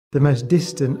The most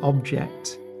distant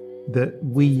object that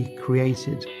we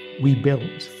created, we built,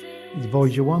 is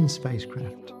Voyager 1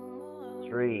 spacecraft.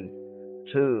 3,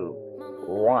 2,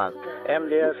 1.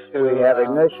 MDS, we have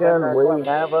ignition, we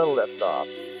have a liftoff.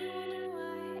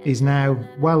 Is now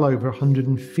well over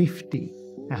 150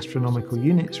 astronomical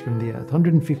units from the Earth,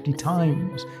 150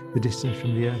 times the distance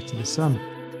from the Earth to the Sun.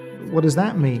 What does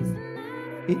that mean?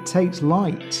 It takes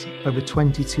light over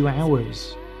 22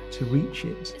 hours to reach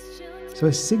it. So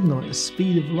a signal at the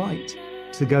speed of light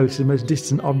to go to the most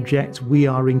distant object we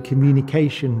are in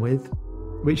communication with,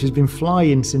 which has been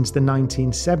flying since the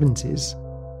 1970s.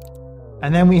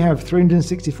 And then we have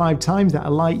 365 times that, a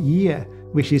light year,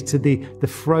 which is to the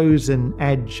frozen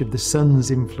edge of the sun's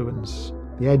influence,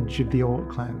 the edge of the Oort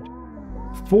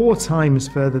cloud. 4 times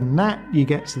further than that, you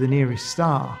get to the nearest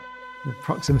star, the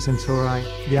Proxima Centauri,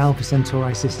 the Alpha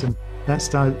Centauri system. That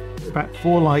star about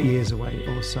 4 light years away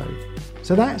or so.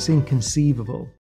 So that's inconceivable.